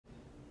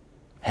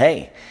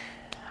Hey,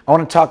 I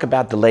want to talk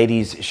about the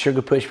ladies'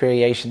 sugar push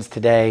variations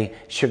today,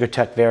 sugar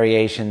tuck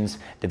variations,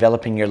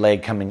 developing your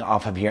leg coming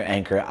off of your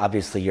anchor,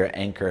 obviously your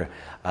anchor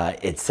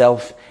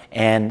itself,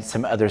 and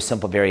some other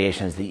simple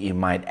variations that you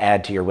might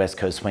add to your West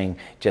Coast swing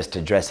just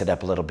to dress it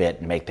up a little bit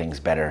and make things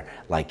better,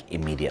 like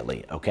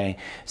immediately, okay?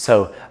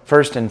 So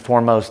first and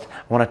foremost,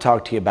 I want to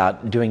talk to you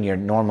about doing your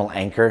normal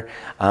anchor.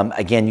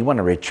 Again, you want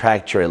to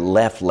retract your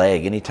left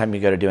leg. Anytime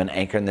you go to do an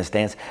anchor in this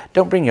dance,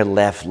 don't bring your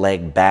left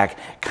leg back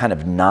kind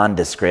of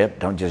nondescript.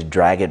 Don't just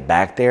drag it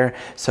back there.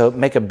 So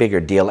make a bigger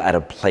deal out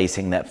of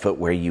placing that foot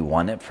where you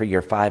want it for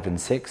your 5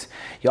 and 6.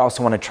 You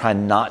also want to try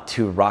not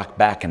to rock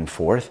back and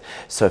forth.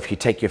 So if you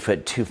take your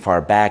foot too far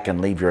back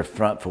and leave your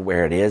front foot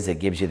where it is, it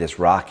gives you this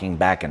rocking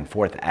back and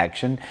forth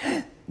action.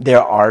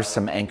 There are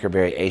some anchor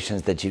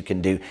variations that you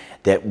can do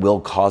that will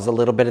cause a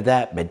little bit of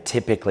that, but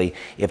typically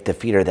if the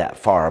feet are that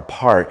far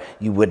apart,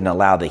 you wouldn't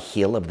allow the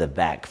heel of the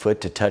back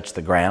foot to touch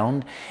the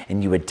ground,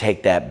 and you would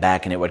take that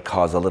back and it would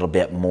cause a little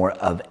bit more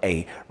of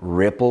a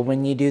ripple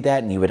when you do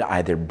that, and you would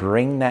either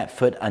bring that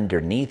foot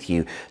underneath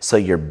you so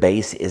your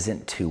base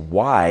isn't too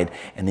wide,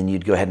 and then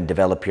you'd go ahead and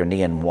develop your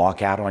knee and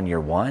walk out on your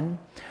 1.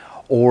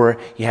 Or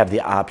you have the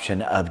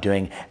option of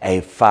doing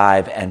a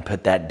 5 and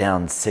put that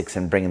down 6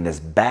 and bringing this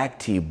back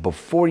to you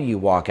before you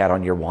walk out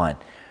on your 1.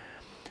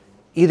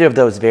 Either of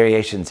those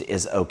variations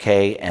is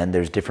okay, and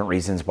there's different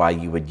reasons why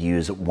you would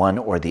use one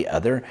or the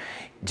other.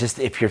 Just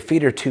if your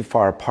feet are too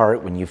far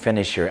apart when you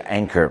finish your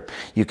anchor,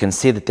 you can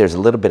see that there's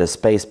a little bit of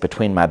space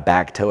between my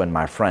back toe and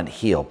my front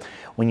heel.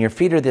 When your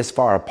feet are this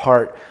far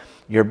apart,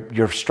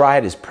 your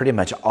stride is pretty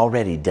much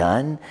already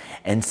done,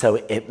 and so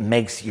it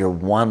makes your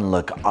 1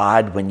 look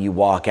odd when you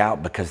walk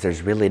out because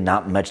there's really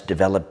not much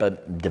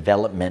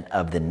development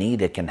of the knee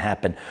that can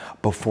happen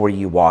before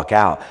you walk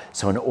out.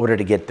 So in order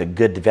to get the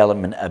good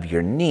development of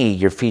your knee,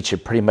 your feet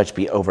should pretty much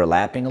be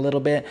overlapping a little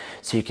bit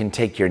so you can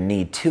take your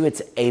knee to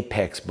its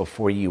apex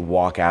before you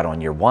walk out on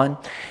your 1.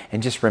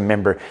 And just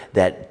remember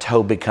that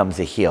toe becomes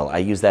a heel. I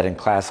use that in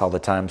class all the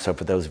time, so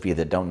for those of you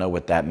that don't know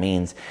what that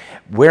means,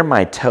 where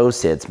my toe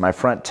sits, my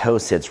front toe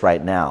sits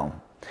right now,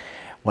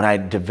 when I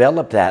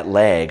develop that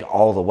leg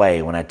all the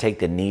way, when I take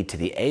the knee to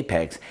the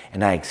apex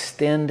and I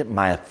extend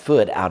my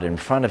foot out in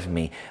front of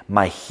me,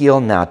 my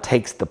heel now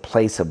takes the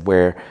place of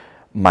where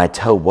my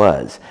toe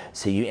was.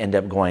 So you end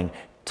up going,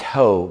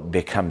 toe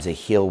becomes a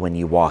heel when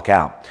you walk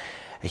out.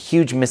 A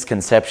huge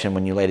misconception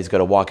when you ladies go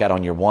to walk out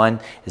on your 1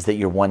 is that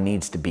your 1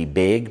 needs to be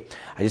big.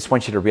 I just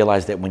want you to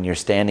realize that when you're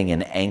standing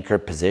in anchor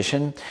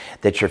position,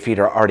 that your feet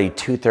are already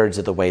 2/3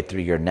 of the way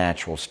through your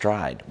natural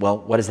stride. Well,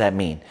 what does that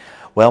mean?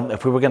 Well,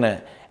 if we were going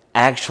to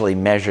actually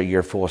measure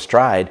your full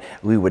stride,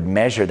 we would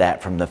measure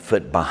that from the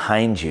foot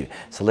behind you.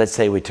 So let's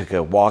say we took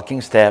a walking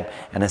step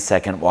and a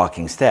second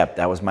walking step.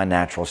 That was my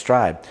natural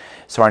stride.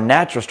 So our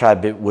natural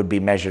stride would be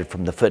measured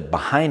from the foot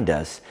behind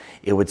us.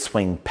 It would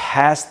swing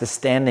past the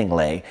standing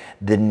leg,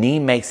 the knee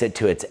makes it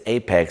to its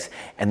apex,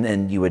 and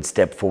then you would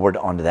step forward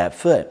onto that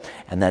foot.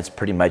 And that's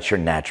pretty much your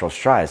natural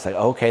stride. It's like,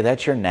 okay,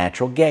 that's your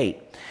natural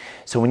gait.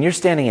 So when you're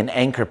standing in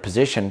anchor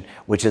position,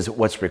 which is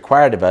what's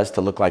required of us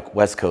to look like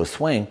West Coast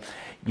swing,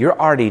 you're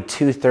already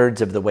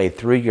 2/3 of the way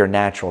through your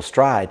natural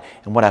stride.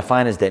 And what I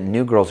find is that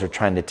new girls are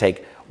trying to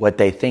take what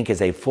they think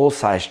is a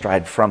full-size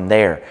stride from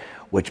there,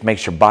 which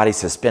makes your body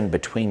suspend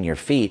between your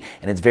feet,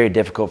 and it's very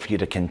difficult for you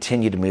to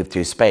continue to move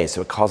through space.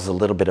 So it causes a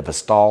little bit of a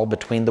stall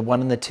between the 1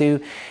 and the 2,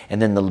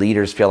 and then the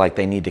leaders feel like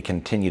they need to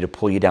continue to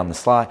pull you down the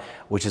slot,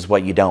 which is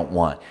what you don't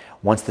want.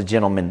 Once the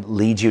gentleman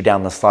leads you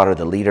down the slot or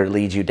the leader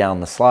leads you down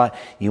the slot,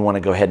 you want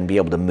to go ahead and be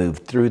able to move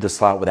through the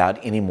slot without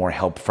any more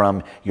help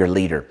from your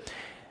leader.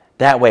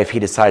 That way, if he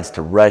decides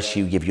to rush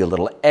you, give you a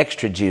little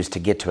extra juice to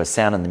get to a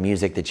sound in the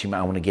music that you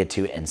might want to get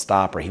to and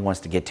stop, or he wants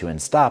to get to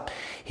and stop,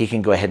 he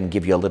can go ahead and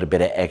give you a little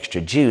bit of extra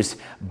juice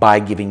by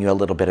giving you a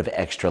little bit of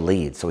extra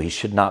lead. So he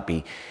should not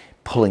be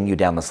pulling you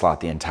down the slot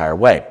the entire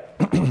way.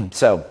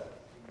 So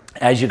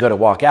as you go to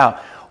walk out,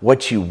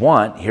 what you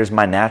want, here's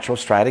my natural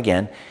stride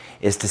again,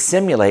 is to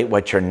simulate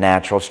what your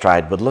natural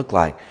stride would look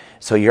like.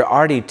 So you're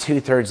already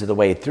 2/3 of the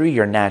way through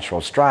your natural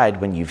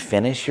stride when you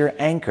finish your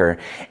anchor,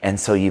 and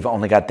so you've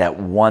only got that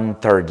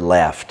 1/3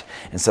 left.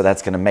 And so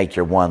that's going to make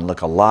your 1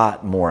 look a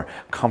lot more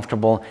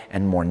comfortable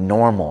and more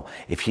normal.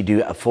 If you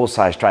do a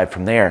full-size stride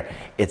from there,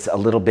 it's a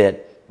little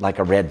bit like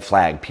a red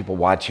flag. People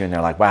watch you and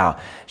they're like, wow,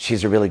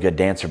 she's a really good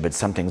dancer, but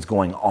something's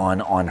going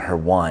on her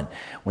 1.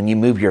 When you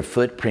move your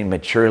foot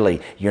prematurely,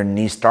 your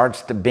knee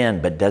starts to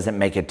bend but doesn't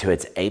make it to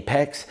its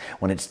apex.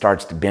 When it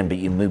starts to bend but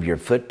you move your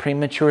foot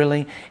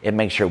prematurely, it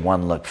makes your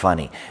 1 look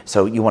funny.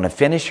 So you want to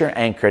finish your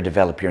anchor,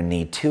 develop your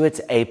knee to its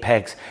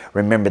apex.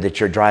 Remember that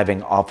you're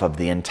driving off of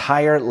the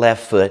entire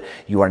left foot.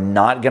 You are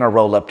not going to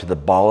roll up to the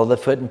ball of the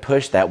foot and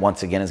push. That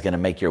once again is going to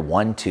make your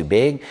 1 too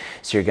big.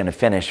 So you're going to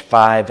finish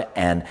 5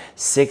 and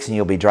 6, and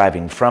you'll be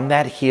driving from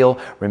that heel,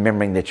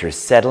 remembering that you're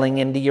settling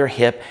into your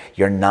hip.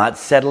 You're not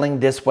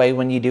settling this way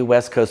when you do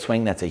West Coast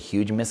swing. That's a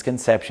huge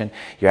misconception.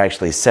 You're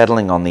actually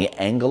settling on the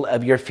angle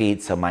of your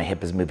feet, so my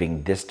hip is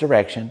moving this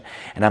direction,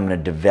 and I'm going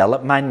to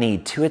develop my knee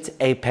to its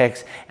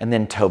apex, and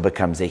then toe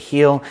becomes a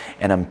heel,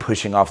 and I'm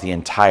pushing off the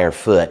entire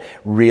foot,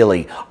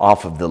 really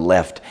off of the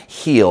left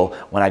heel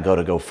when I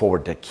go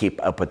forward to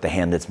keep up with the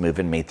hand that's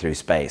moving me through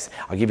space.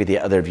 I'll give you the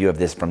other view of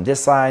this from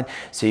this side.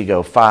 So you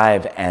go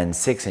 5 and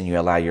 6, and you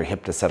allow your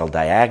hip to settle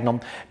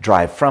diagonal.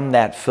 Drive from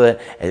that foot.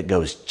 It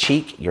goes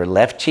cheek, your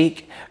left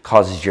cheek,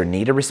 causes your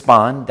knee to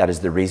respond. That is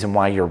the reason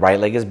why your right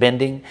leg is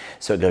bending.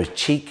 So it goes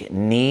cheek,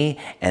 knee,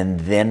 and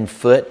then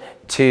foot,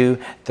 2,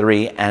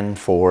 3, and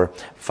 4,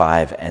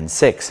 5, and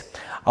 6.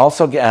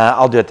 Also,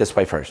 I'll do it this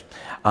way first.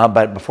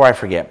 But before I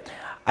forget,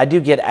 I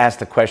do get asked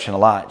the question a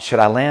lot, should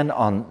I land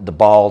on the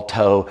ball,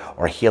 toe,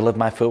 or heel of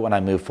my foot when I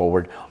move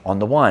forward on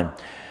the one?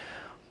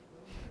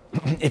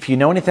 If you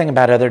know anything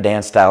about other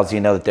dance styles, you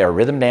know that there are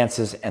rhythm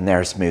dances and there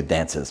are smooth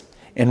dances.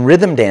 In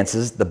rhythm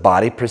dances, the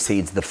body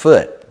precedes the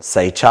foot,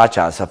 say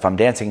cha-cha. So if I'm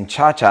dancing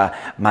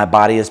cha-cha, my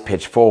body is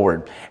pitched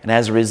forward. And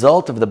as a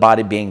result of the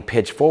body being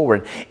pitched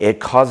forward, it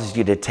causes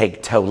you to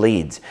take toe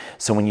leads.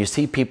 So when you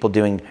see people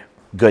doing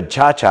good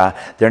cha-cha,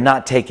 they're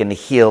not taking the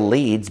heel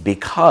leads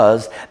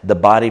because the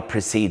body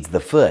precedes the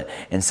foot.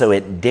 And so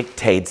it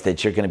dictates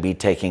that you're going to be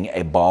taking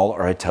a ball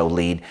or a toe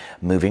lead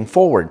moving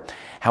forward.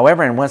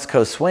 However, in West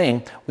Coast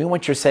swing, we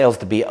want your sails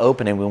to be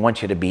open and we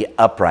want you to be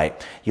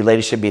upright. You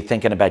ladies should be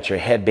thinking about your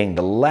head being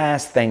the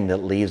last thing that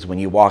leaves when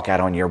you walk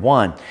out on your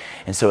one.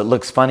 And so it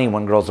looks funny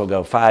when girls will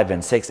go 5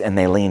 and 6 and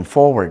they lean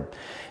forward.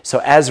 So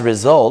as a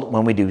result,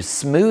 when we do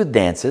smooth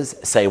dances,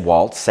 say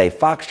waltz, say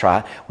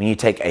foxtrot, when you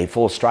take a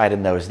full stride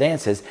in those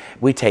dances,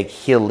 we take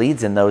heel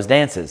leads in those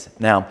dances.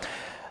 Now,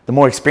 the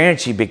more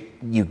experience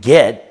you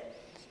get,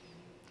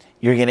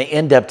 you're going to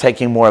end up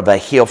taking more of a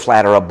heel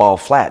flat or a ball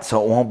flat,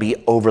 so it won't be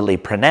overly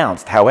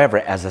pronounced. However,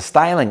 as a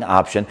styling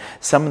option,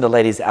 some of the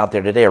ladies out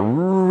there today are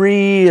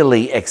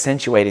really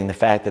accentuating the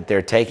fact that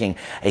they're taking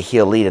a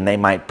heel lead, and they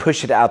might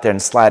push it out there and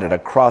slide it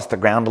across the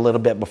ground a little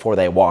bit before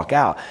they walk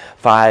out.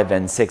 5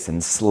 and 6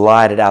 and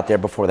slide it out there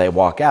before they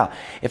walk out.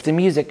 If the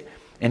music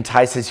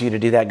entices you to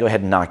do that, go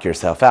ahead and knock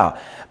yourself out.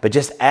 But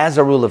just as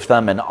a rule of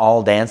thumb in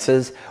all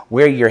dances,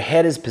 where your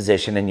head is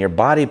positioned and your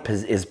body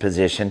is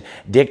positioned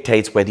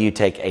dictates whether you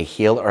take a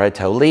heel or a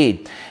toe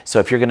lead. So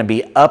if you're going to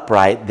be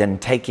upright, then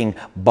taking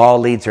ball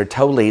leads or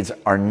toe leads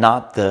are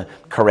not the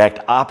correct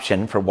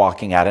option for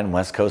walking out in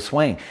West Coast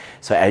swing.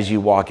 So as you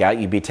walk out,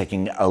 you'd be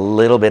taking a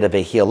little bit of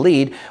a heel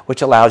lead,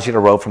 which allows you to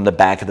roll from the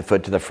back of the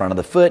foot to the front of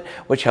the foot,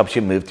 which helps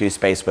you move through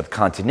space with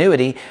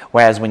continuity.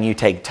 Whereas when you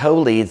take toe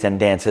leads in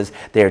dances,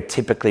 they're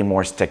typically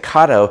more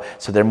staccato,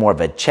 so they're more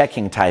of a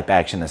checking type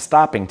action, a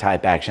stopping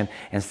type action,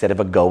 instead of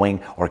a going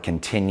or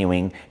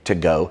continuing to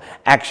go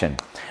action.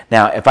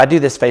 Now, if I do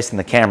this facing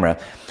the camera,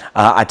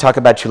 I talk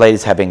about you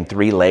ladies having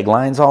 3 leg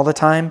lines all the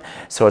time.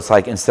 So it's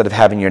like instead of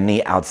having your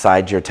knee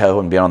outside your toe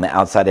and being on the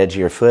outside edge of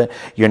your foot,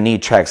 your knee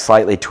tracks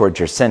slightly towards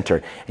your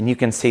center. And you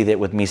can see that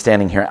with me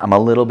standing here, I'm a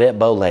little bit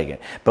bow-legged.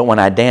 But when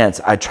I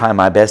dance, I try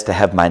my best to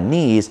have my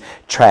knees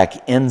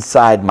track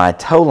inside my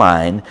toe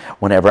line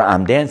whenever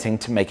I'm dancing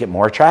to make it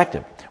more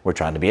attractive. We're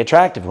trying to be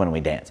attractive when we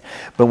dance.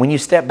 But when you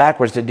step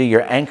backwards to do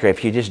your anchor,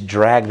 if you just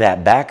drag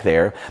that back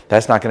there,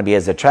 that's not going to be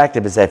as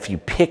attractive as if you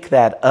pick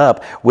that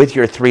up with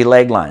your 3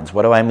 leg lines.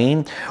 What do I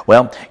mean?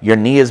 Well, your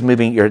knee is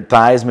moving, your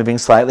thigh is moving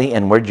slightly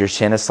inward, your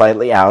shin is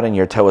slightly out, and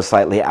your toe is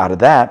slightly out of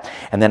that.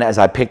 And then as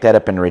I pick that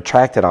up and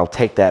retract it, I'll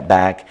take that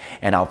back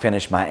and I'll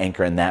finish my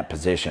anchor in that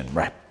position.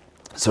 Right.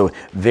 So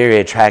very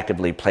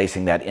attractively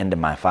placing that into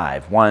my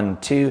 5. 1,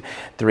 2,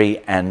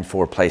 3, and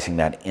 4, placing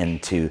that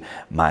into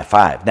my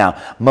 5. Now,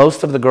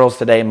 most of the girls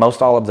today,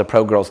 most all of the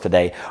pro girls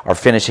today are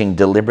finishing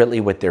deliberately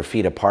with their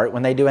feet apart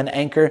when they do an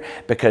anchor,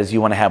 because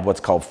you want to have what's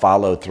called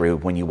follow through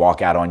when you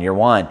walk out on your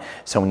 1.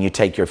 So when you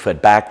take your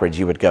foot backwards,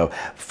 you would go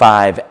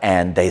 5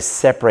 and they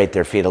separate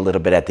their feet a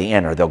little bit at the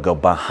end, or they'll go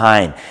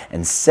behind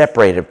and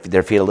separate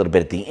their feet a little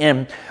bit at the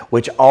end,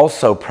 which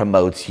also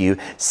promotes you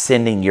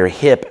sending your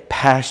hip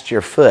past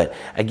your foot.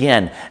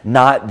 Again,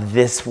 not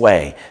this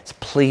way. So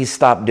please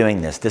stop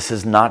doing this. This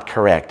is not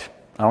correct.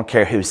 I don't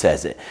care who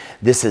says it.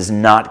 This is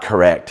not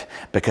correct,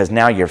 because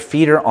now your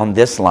feet are on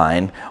this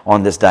line,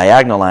 on this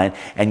diagonal line,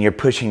 and you're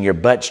pushing your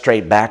butt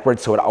straight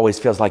backwards, so it always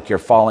feels like you're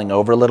falling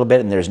over a little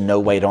bit and there's no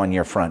weight on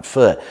your front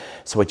foot.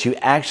 So what you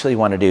actually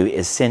want to do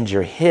is send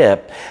your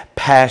hip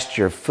past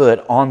your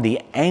foot on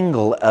the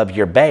angle of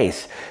your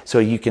base. So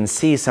you can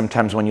see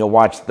sometimes when you'll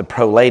watch the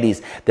pro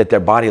ladies that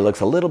their body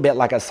looks a little bit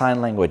like a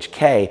sign language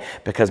K,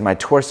 because my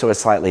torso is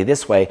slightly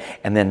this way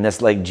and then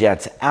this leg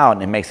jets out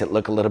and it makes it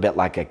look a little bit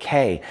like a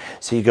K.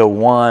 So you go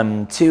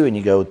 1, 2, and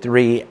you go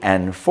 3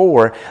 and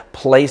 4.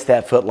 Place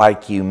that foot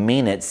like you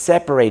mean it.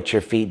 Separate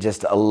your feet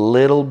just a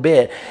little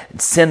bit.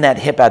 Send that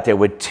hip out there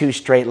with 2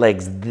 straight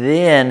legs.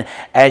 Then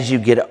as you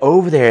get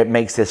over there, it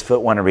makes this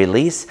foot want to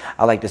release.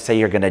 I like to say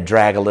you're going to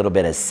drag a little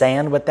bit of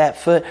sand with that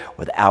foot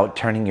without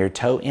turning your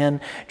toe in.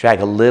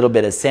 Drag a little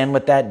bit of sand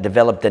with that.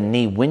 Develop the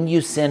knee. When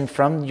you send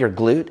from your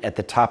glute at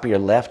the top of your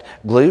left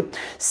glute,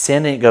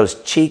 send and it goes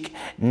cheek,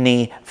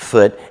 knee,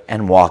 foot,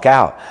 and walk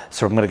out.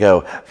 So I'm going to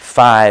go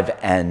 5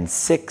 and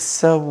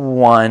 6,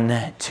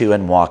 1, 2,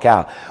 and walk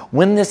out.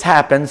 When this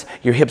happens,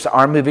 your hips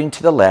are moving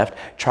to the left.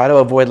 Try to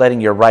avoid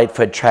letting your right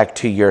foot track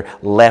to your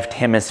left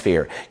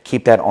hemisphere.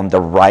 Keep that on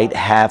the right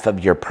half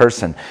of your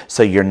person.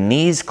 So your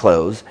knees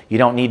close. You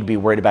don't need to be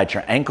worried about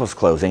your ankles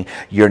closing.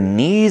 Your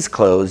knees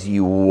close,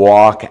 you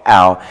walk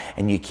out,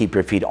 and you keep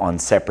your feet on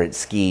separate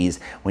skis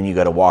when you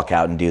go to walk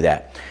out and do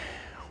that.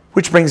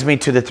 Which brings me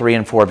to the 3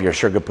 and 4 of your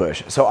sugar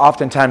push. So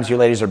oftentimes you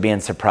ladies are being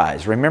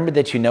surprised. Remember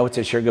that you know it's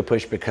a sugar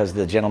push because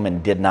the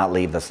gentleman did not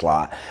leave the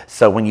slot.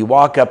 So when you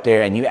walk up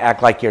there and you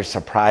act like you're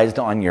surprised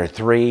on your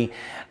 3,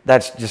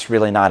 that's just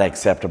really not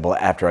acceptable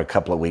after a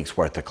couple of weeks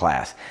worth of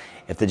class.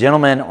 If the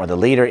gentleman or the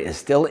leader is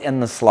still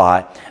in the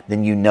slot,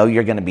 then you know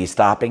you're going to be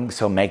stopping,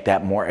 so make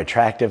that more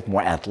attractive,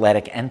 more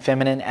athletic, and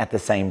feminine at the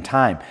same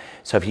time.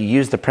 So if you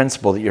use the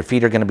principle that your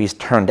feet are going to be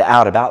turned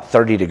out about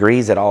 30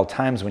 degrees at all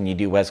times when you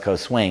do West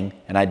Coast swing,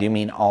 and I do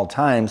mean all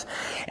times,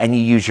 and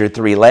you use your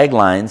 3 leg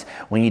lines,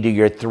 when you do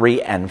your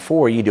 3 and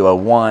 4, you do a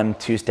 1,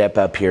 2 step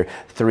up here,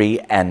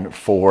 3 and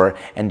 4,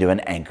 and do an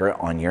anchor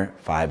on your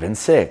 5 and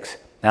 6.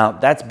 Now,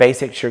 that's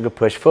basic sugar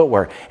push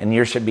footwork, and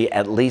yours should be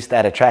at least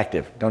that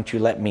attractive. Don't you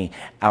let me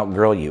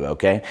outgirl you,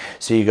 okay?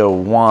 So you go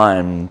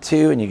 1,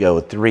 2, and you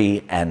go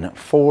 3 and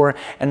 4,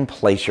 and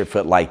place your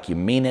foot like you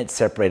mean it.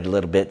 Separate a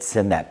little bit.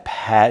 Send that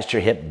past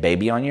your hip,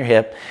 baby on your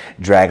hip.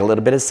 Drag a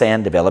little bit of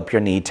sand. Develop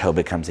your knee. Toe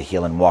becomes a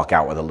heel, and walk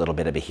out with a little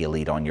bit of a heel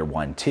lead on your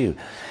 1, 2.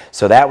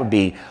 So that would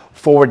be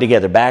forward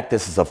together back.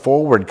 This is a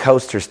forward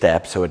coaster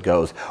step, so it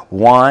goes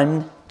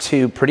 1,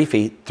 2, pretty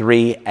feet,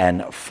 3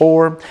 and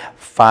 4,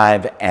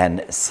 5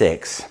 and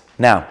 6.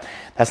 Now,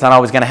 that's not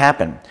always going to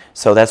happen.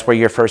 So that's where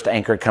your first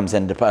anchor comes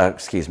into,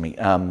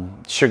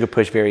 sugar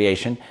push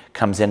variation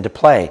comes into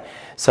play.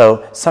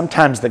 So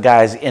sometimes the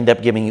guys end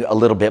up giving you a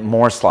little bit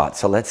more slots.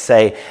 So let's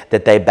say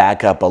that they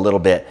back up a little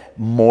bit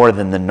more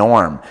than the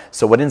norm.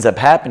 So what ends up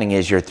happening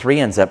is your 3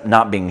 ends up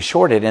not being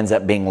short, it ends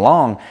up being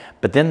long.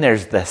 But then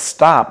there's the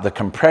stop, the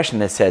compression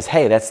that says,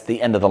 hey, that's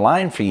the end of the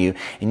line for you.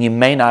 And you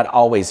may not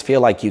always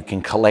feel like you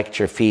can collect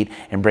your feet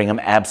and bring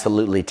them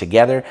absolutely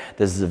together.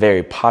 This is a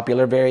very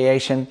popular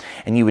variation.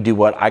 And you would do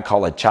what I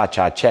call a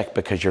cha-cha check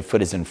because your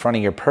foot is in front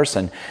of your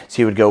person.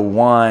 So you would go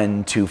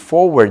 1, 2,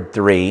 forward,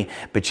 3,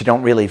 but you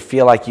don't really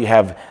feel like you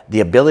have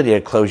the ability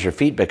to close your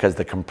feet because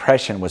the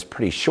compression was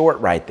pretty short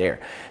right there.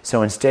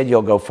 So instead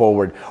you'll go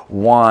forward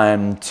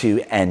 1,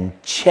 2,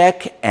 and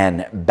check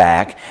and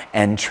back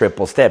and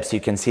triple steps.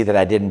 You can see that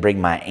I didn't bring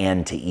my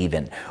and to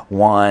even.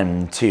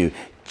 1, 2,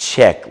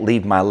 check,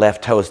 leave my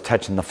left toes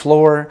touching the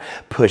floor,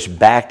 push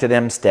back to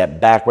them, step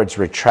backwards,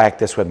 retract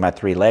this with my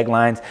 3 leg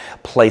lines,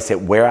 place it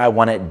where I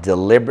want it,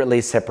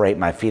 deliberately separate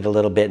my feet a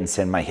little bit and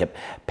send my hip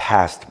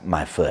past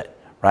my foot,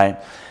 right?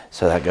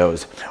 So that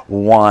goes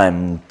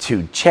 1,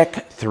 2,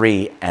 check,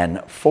 3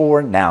 and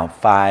 4, now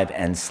 5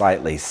 and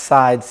slightly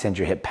side, send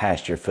your hip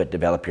past your foot,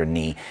 develop your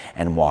knee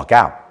and walk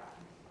out.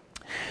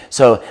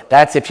 So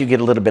that's if you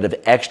get a little bit of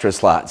extra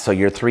slot. So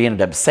your 3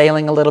 ended up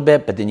sailing a little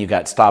bit, but then you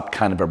got stopped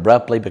kind of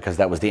abruptly because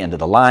that was the end of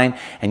the line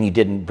and you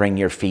didn't bring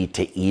your feet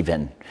to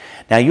even.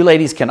 Now you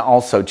ladies can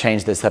also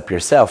change this up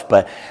yourself,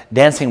 but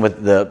dancing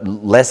with the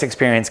less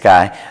experienced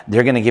guy,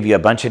 they're going to give you a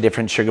bunch of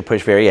different sugar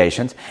push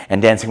variations,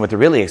 and dancing with the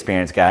really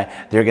experienced guy,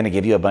 they're going to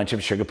give you a bunch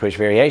of sugar push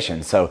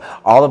variations. So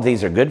all of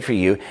these are good for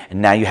you,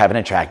 and now you have an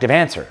attractive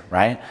answer,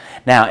 right?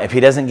 Now, if he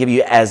doesn't give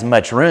you as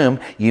much room,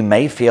 you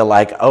may feel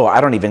like, oh,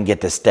 I don't even get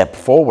to step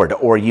forward,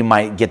 or you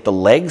might get the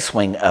leg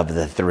swing of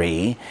the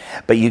 3,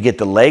 but you get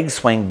the leg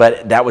swing,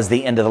 but that was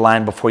the end of the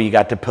line before you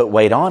got to put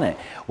weight on it,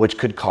 which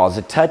could cause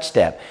a touch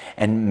step.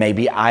 And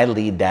maybe I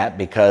lead that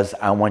because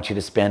I want you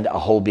to spend a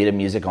whole beat of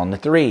music on the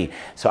 3.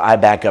 So I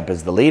back up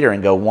as the leader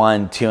and go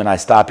 1, 2, and I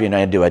stop you and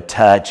I do a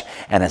touch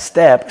and a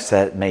step.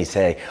 So it may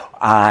say,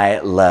 I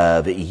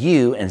love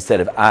you, instead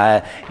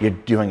of you're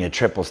doing a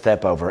triple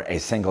step over a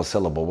single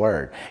syllable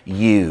word,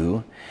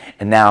 you.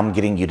 And now I'm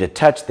getting you to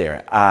touch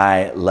there.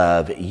 I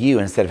love you,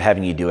 instead of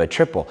having you do a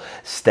triple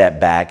step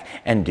back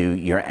and do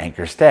your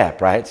anchor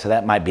step, right? So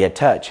that might be a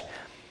touch.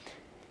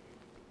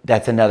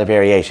 That's another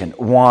variation.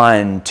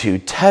 1, 2,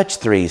 touch,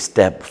 3,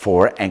 step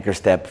 4, anchor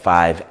step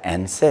 5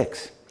 and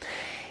 6.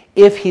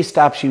 If he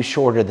stops you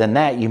shorter than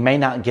that, you may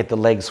not get the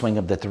leg swing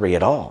of the 3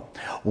 at all.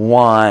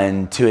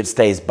 1, 2, it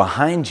stays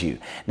behind you.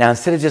 Now,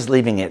 instead of just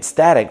leaving it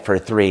static for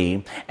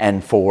 3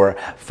 and 4,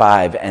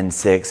 5 and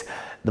 6,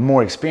 The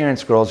more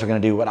experienced girls are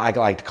going to do what I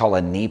like to call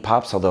a knee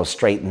pop. So they'll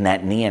straighten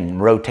that knee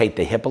and rotate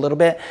the hip a little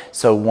bit.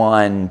 So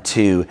 1,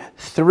 2,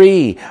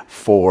 3,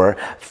 4,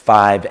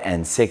 5,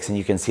 and 6. And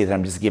you can see that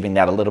I'm just giving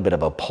that a little bit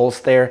of a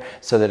pulse there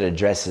so that it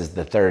addresses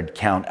the third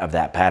count of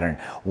that pattern.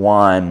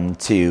 1,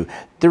 2,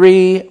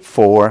 3,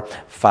 4,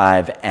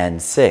 5,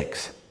 and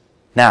 6.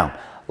 Now,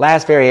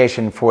 last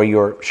variation for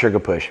your sugar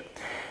push.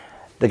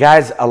 The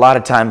guys, a lot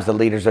of times the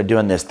leaders are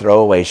doing this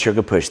throwaway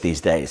sugar push these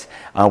days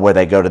where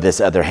they go to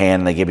this other hand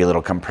and they give you a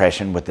little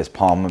compression with this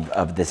palm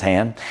of this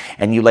hand.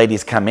 And you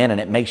ladies come in and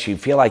it makes you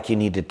feel like you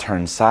need to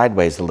turn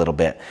sideways a little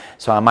bit.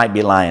 So I might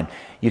be lying.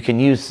 You can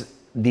use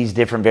these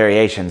different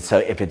variations. So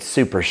if it's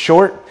super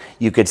short,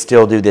 you could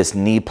still do this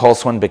knee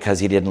pulse one because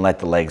he didn't let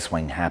the leg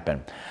swing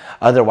happen.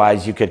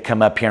 Otherwise, you could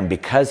come up here and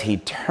because he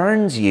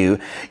turns you,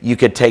 you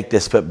could take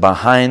this foot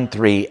behind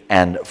 3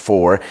 and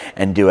 4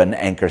 and do an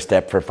anchor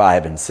step for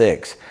 5 and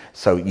 6.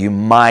 So you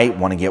might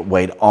want to get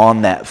weight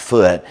on that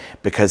foot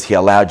because he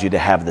allowed you to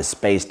have the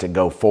space to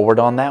go forward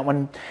on that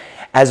one.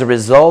 As a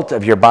result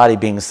of your body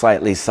being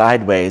slightly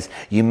sideways,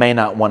 you may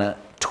not want to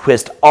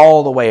twist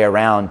all the way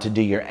around to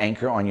do your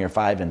anchor on your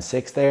 5 and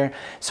 6 there.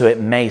 So it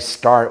may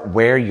start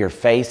where you're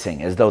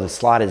facing as though the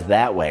slot is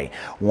that way.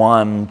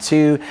 1,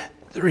 2,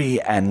 3,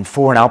 and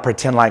 4, and I'll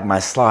pretend like my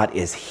slot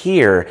is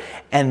here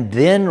and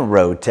then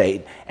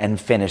rotate and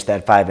finish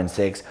that 5 and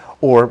 6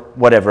 or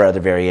whatever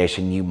other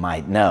variation you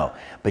might know.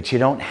 But you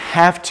don't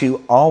have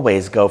to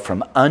always go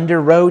from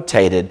under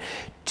rotated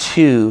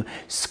to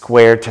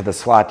square to the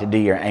slot to do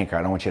your anchor.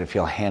 I don't want you to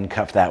feel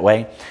handcuffed that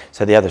way.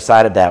 So the other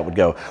side of that would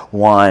go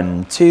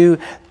 1, 2,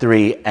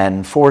 3,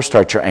 and 4.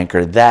 Start your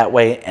anchor that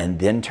way and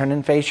then turn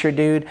and face your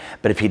dude.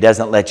 But if he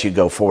doesn't let you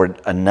go forward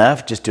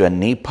enough, just do a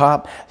knee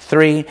pop.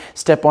 3,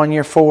 step on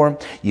your 4.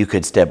 You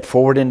could step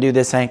forward and do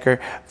this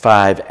anchor.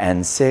 5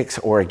 and 6,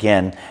 or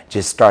again,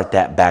 just start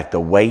that back the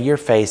way you're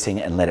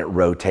facing and let it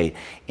rotate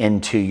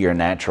into your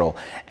natural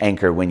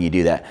anchor when you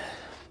do that.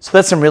 So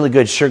that's some really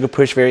good sugar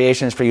push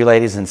variations for you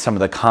ladies and some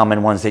of the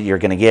common ones that you're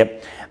going to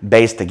get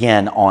based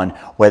again on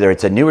whether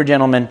it's a newer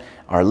gentleman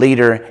or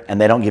leader and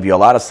they don't give you a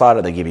lot of slot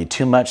or they give you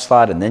too much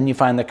slot and then you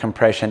find the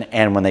compression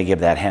and when they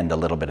give that hand a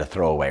little bit of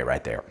throwaway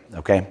right there.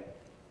 Okay?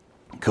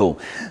 Cool.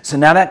 So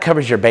now that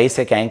covers your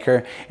basic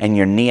anchor and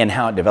your knee and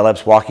how it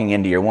develops walking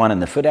into your 1 and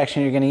the foot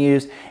action you're going to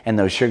use and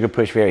those sugar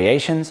push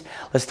variations.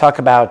 Let's talk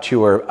about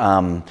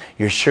your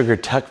sugar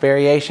tuck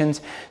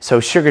variations. So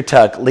sugar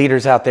tuck,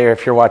 leaders out there,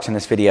 if you're watching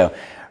this video,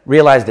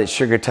 realize that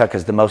sugar tuck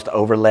is the most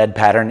overled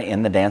pattern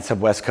in the dance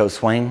of West Coast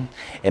swing.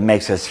 It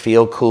makes us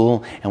feel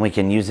cool and we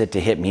can use it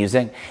to hit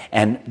music.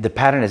 And the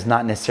pattern is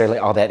not necessarily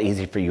all that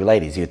easy for you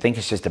ladies. You think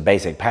it's just a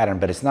basic pattern,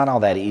 but it's not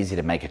all that easy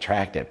to make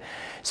attractive.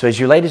 So as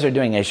you ladies are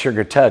doing a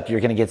sugar tuck, you're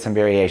going to get some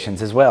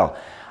variations as well.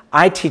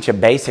 I teach a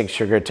basic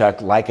sugar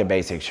tuck like a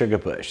basic sugar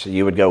push. So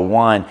you would go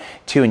 1,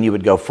 2, and you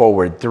would go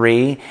forward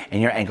 3,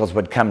 and your ankles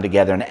would come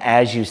together. And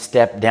as you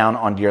step down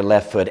onto your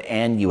left foot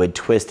and you would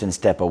twist and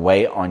step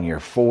away on your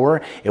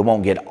 4, it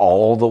won't get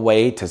all the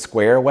way to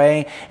square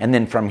away. And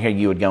then from here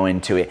you would go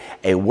into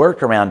a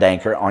workaround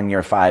anchor on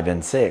your 5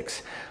 and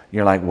 6.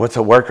 You're like, what's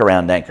a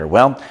workaround anchor?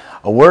 Well,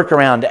 a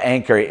workaround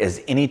anchor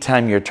is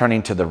anytime you're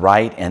turning to the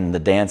right in the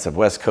dance of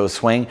West Coast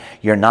swing,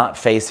 you're not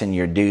facing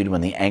your dude when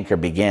the anchor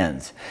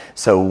begins.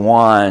 So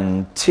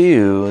 1,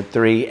 2,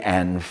 3,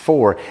 and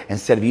 4.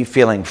 Instead of you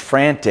feeling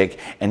frantic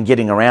and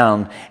getting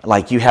around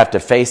like you have to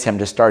face him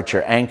to start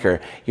your anchor,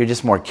 you're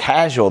just more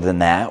casual than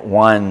that.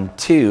 1,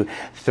 2,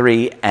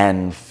 3,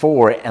 and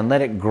 4, and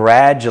let it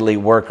gradually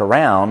work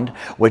around,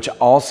 which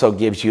also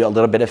gives you a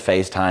little bit of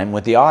face time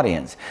with the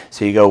audience.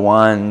 So you go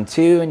 1,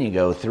 2, and you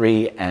go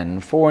 3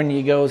 and 4, and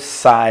you go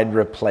side,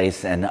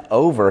 replace, and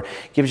over.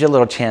 Gives you a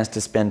little chance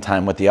to spend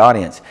time with the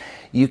audience.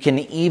 You can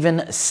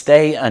even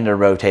stay under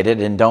rotated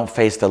and don't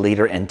face the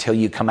leader until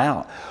you come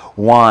out.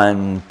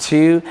 1,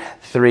 2,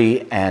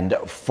 3, and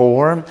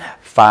 4,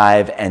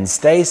 5, and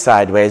stay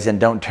sideways and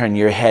don't turn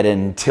your head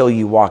until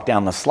you walk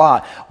down the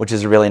slot, which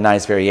is a really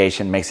nice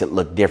variation, makes it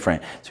look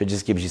different. So it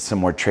just gives you some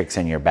more tricks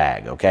in your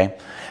bag, okay?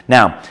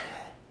 Now,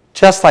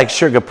 just like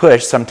sugar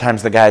push,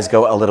 sometimes the guys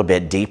go a little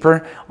bit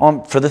deeper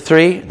for the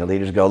 3. The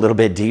leaders go a little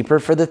bit deeper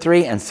for the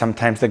 3, and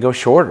sometimes they go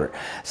shorter.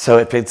 So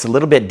if it's a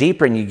little bit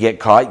deeper and you get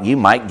caught, you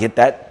might get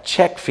that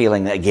check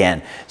feeling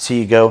again. So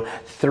you go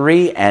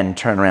 3 and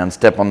turn around,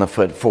 step on the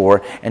foot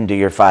 4 and do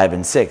your 5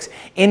 and 6.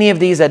 Any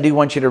of these, I do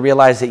want you to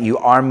realize that you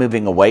are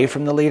moving away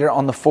from the leader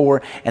on the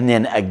 4 and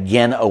then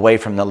again away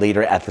from the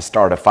leader at the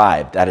start of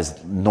 5. That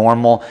is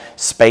normal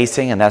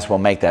spacing and that's what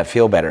will make that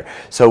feel better.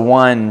 So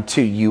 1,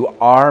 2, you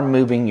are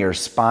moving your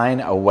spine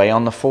away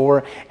on the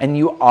 4 and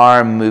you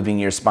are moving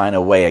your spine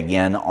away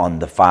again on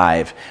the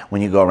 5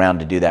 when you go around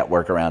to do that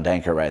workaround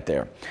anchor right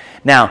there.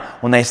 Now,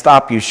 when they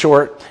stop you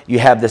short, you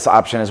have this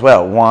option as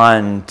well.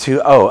 1,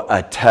 2,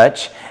 a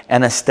touch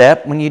and a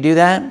step when you do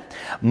that.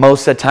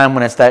 Most of the time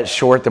when it's that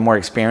short, the more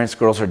experienced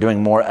girls are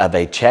doing more of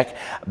a check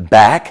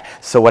back.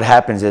 So what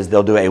happens is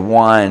they'll do a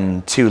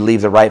 1, 2,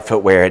 leave the right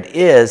foot where it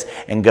is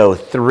and go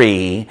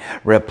 3,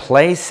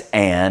 replace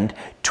and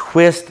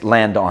twist,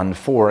 land on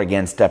 4,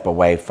 again, step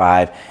away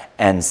 5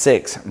 and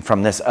 6.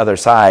 From this other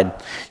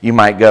side, you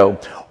might go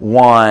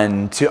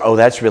 1, 2, oh,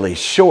 that's really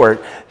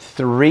short,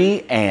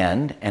 3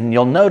 and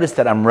you'll notice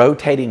that I'm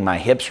rotating my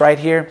hips right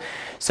here.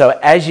 So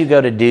as you go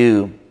to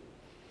do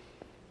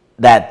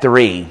that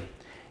 3,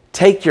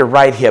 take your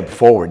right hip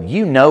forward.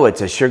 You know it's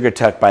a sugar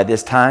tuck by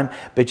this time,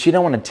 but you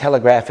don't want to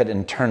telegraph it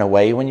and turn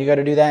away when you go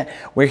to do that.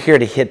 We're here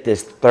to hit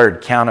this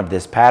third count of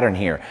this pattern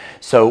here.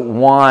 So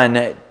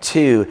 1,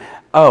 2,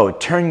 oh,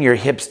 turn your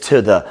hips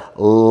to the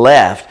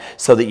left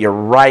so that your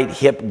right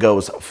hip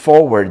goes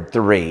forward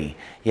 3.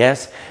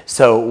 Yes?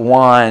 So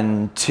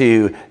 1,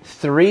 2,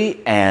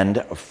 3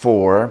 and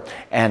 4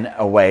 and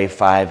away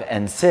 5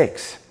 and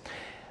 6.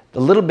 A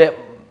little bit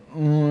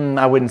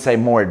I wouldn't say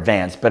more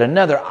advanced, but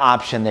another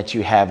option that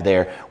you have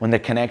there when the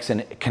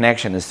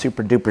connection is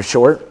super duper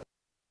short.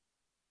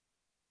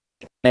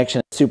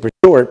 Connection is super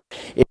short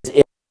is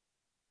if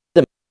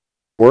the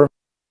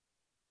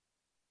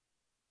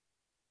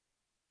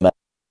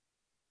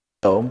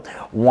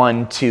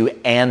 1, 2,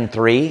 and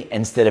 3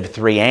 instead of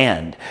 3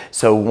 and.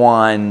 So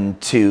 1,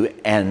 2,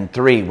 and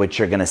 3, which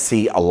you're going to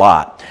see a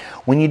lot.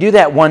 When you do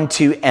that 1,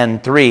 2,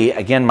 and 3,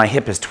 again, my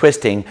hip is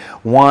twisting.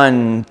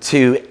 1,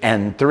 2,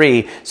 and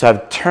 3. So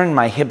I've turned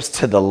my hips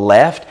to the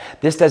left.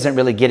 This doesn't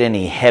really get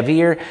any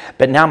heavier,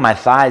 but now my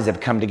thighs have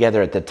come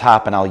together at the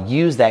top, and I'll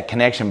use that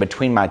connection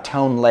between my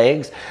toned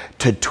legs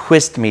to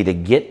twist me to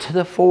get to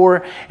the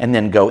 4 and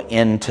then go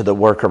into the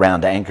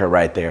workaround anchor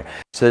right there.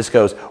 So this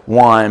goes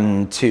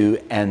 1,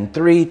 2, and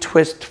 3,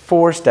 twist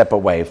 4, step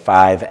away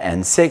 5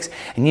 and 6,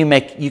 and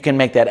you can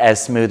make that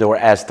as smooth or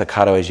as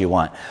staccato as you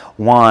want.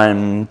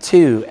 1,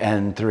 2,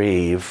 and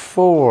 3,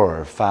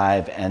 4,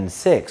 5, and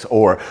 6,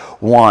 or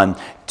 1,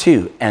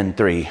 2, and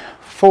 3,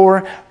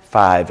 4,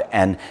 5,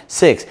 and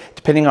 6,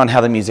 depending on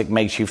how the music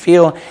makes you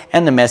feel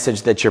and the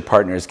message that your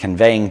partner is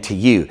conveying to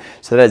you.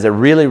 So that is a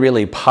really,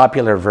 really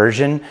popular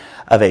version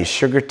of a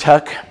sugar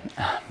tuck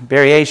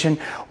variation.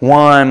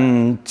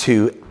 1,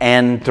 2,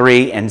 and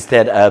 3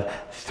 instead of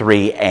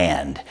 3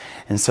 and.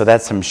 And so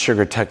that's some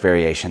sugar tuck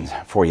variations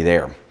for you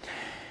there.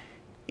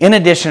 In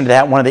addition to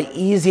that, one of the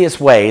easiest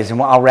ways, and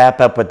I'll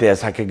wrap up with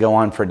this, I could go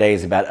on for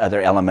days about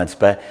other elements,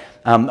 but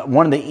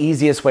one of the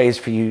easiest ways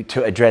for you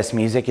to address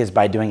music is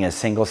by doing a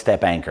single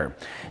step anchor.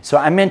 So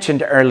I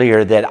mentioned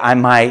earlier that I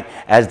might,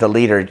 as the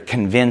leader,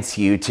 convince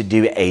you to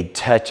do a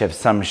touch of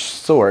some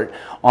sort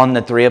on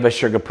the 3 of a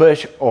sugar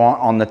push or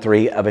on the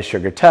 3 of a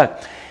sugar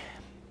tuck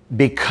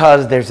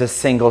because there's a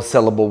single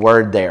syllable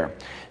word there.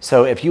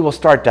 So if you will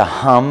start to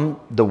hum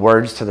the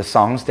words to the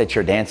songs that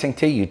you're dancing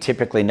to, you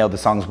typically know the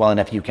songs well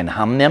enough you can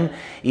hum them,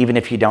 even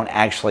if you don't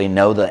actually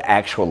know the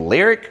actual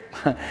lyric.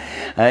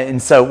 And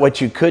so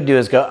what you could do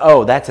is go,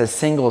 oh, that's a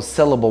single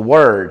syllable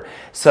word.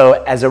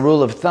 So as a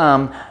rule of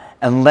thumb,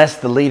 unless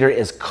the leader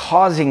is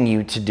causing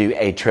you to do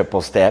a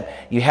triple step,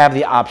 you have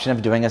the option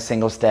of doing a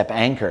single step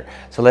anchor.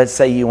 So let's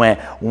say you went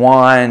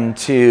 1,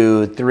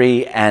 2,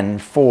 3,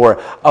 and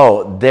 4.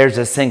 Oh, there's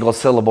a single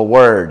syllable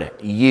word,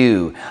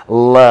 you,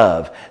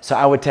 love. So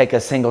I would take a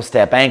single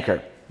step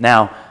anchor.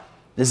 Now,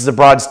 this is a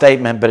broad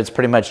statement, but it's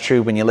pretty much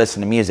true when you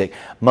listen to music.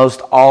 Most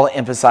all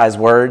emphasized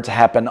words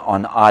happen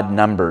on odd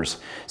numbers.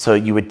 So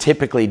you would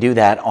typically do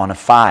that on a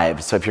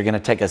 5. So if you're going to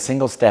take a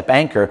single step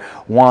anchor,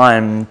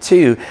 1,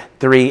 2,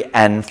 3,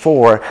 and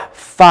 4,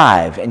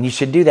 5. And you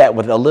should do that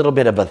with a little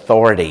bit of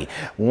authority.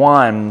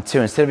 1,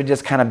 2, instead of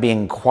just kind of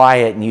being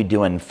quiet and you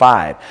doing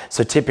 5.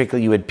 So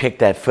typically you would pick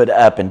that foot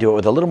up and do it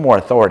with a little more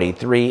authority.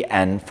 3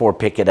 and 4,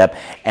 pick it up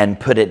and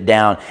put it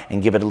down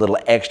and give it a little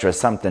extra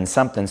something,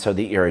 something so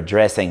that you're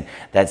addressing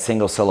that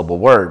single syllable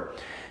word.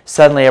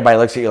 Suddenly everybody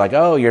looks at you like,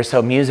 oh, you're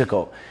so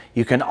musical.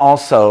 You can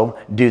also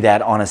do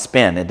that on a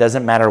spin. It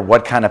doesn't matter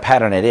what kind of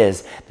pattern it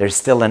is. There's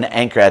still an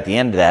anchor at the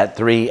end of that.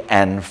 3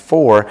 and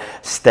 4,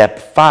 step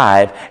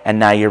 5, and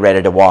now you're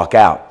ready to walk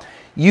out.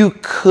 You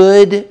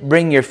could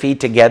bring your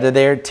feet together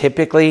there.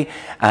 Typically,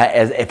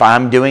 as if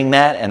I'm doing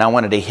that and I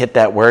wanted to hit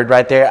that word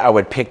right there, I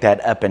would pick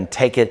that up and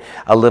take it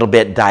a little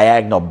bit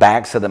diagonal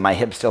back so that my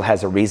hip still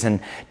has a reason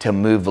to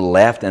move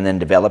left and then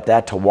develop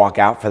that to walk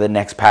out for the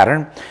next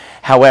pattern.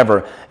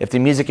 However, if the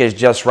music is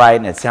just right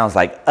and it sounds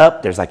like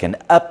up, there's like an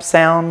up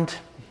sound,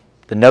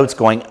 the notes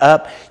going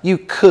up, you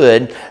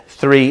could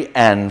 3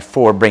 and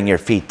 4 bring your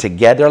feet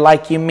together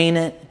like you mean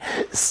it,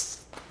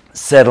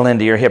 settle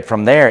into your hip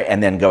from there,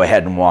 and then go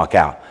ahead and walk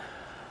out.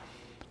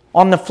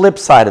 On the flip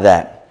side of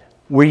that,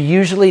 we're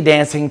usually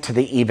dancing to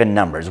the even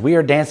numbers. We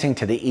are dancing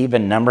to the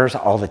even numbers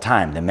all the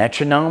time. The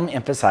metronome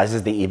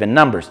emphasizes the even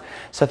numbers.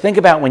 So think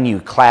about when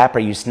you clap or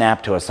you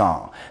snap to a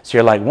song. So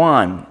you're like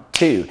 1,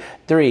 2,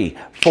 3,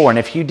 4. And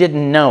if you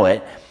didn't know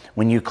it,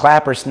 when you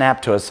clap or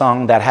snap to a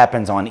song, that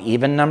happens on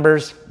even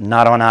numbers,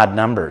 not on odd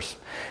numbers.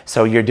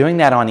 So you're doing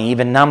that on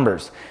even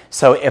numbers.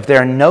 So if there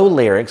are no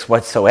lyrics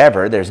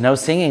whatsoever, there's no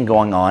singing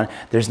going on,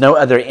 there's no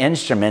other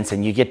instruments,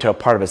 and you get to a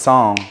part of a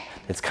song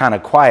that's kind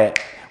of quiet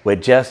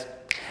with just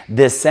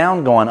this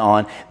sound going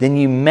on, then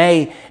you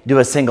may do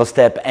a single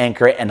step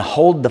anchor and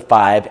hold the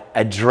 5,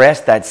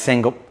 address that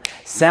single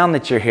sound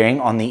that you're hearing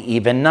on the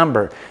even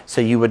number.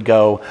 So you would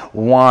go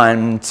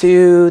 1,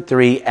 2,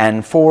 3,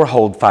 and 4,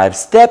 hold 5,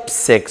 step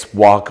 6,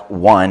 walk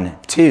 1,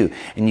 2.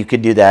 And you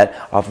could do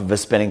that off of a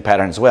spinning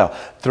pattern as well.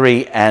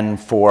 3 and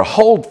 4,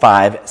 hold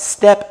 5,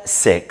 step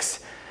 6.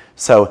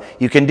 So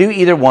you can do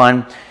either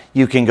one.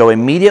 You can go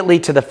immediately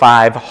to the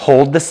 5,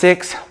 hold the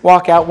 6,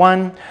 walk out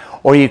 1,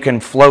 or you can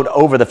float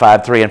over the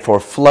 5, 3 and 4,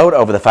 float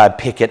over the 5,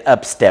 pick it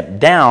up, step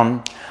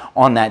down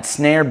on that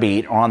snare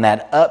beat or on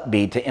that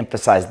upbeat to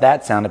emphasize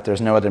that sound if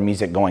there's no other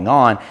music going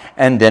on,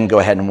 and then go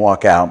ahead and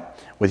walk out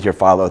with your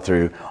follow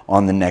through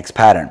on the next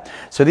pattern.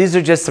 So these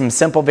are just some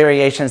simple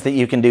variations that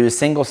you can do.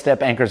 Single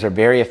step anchors are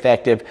very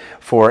effective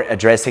for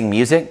addressing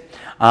music.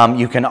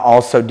 You can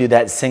also do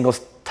that single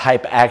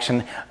type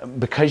action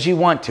because you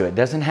want to. It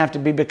doesn't have to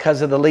be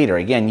because of the leader.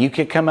 Again, you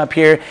could come up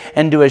here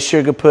and do a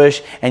sugar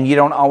push, and you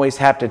don't always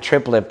have to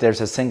triple if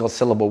there's a single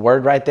syllable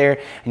word right there,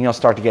 and you'll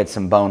start to get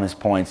some bonus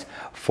points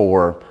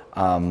for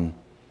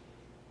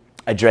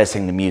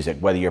addressing the music,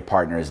 whether your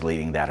partner is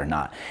leading that or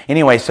not.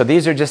 Anyway, so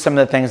these are just some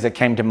of the things that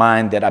came to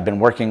mind that I've been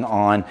working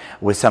on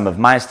with some of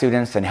my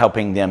students and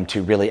helping them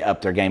to really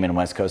up their game in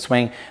West Coast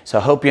Swing. So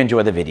I hope you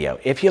enjoy the video.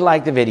 If you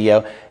like the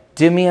video,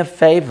 do me a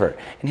favor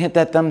and hit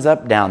that thumbs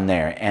up down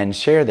there and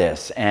share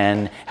this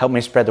and help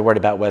me spread the word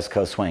about West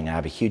Coast Swing. I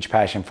have a huge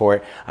passion for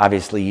it.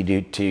 Obviously you do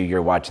too.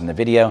 You're watching the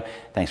video.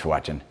 Thanks for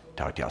watching.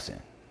 Talk to y'all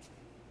soon.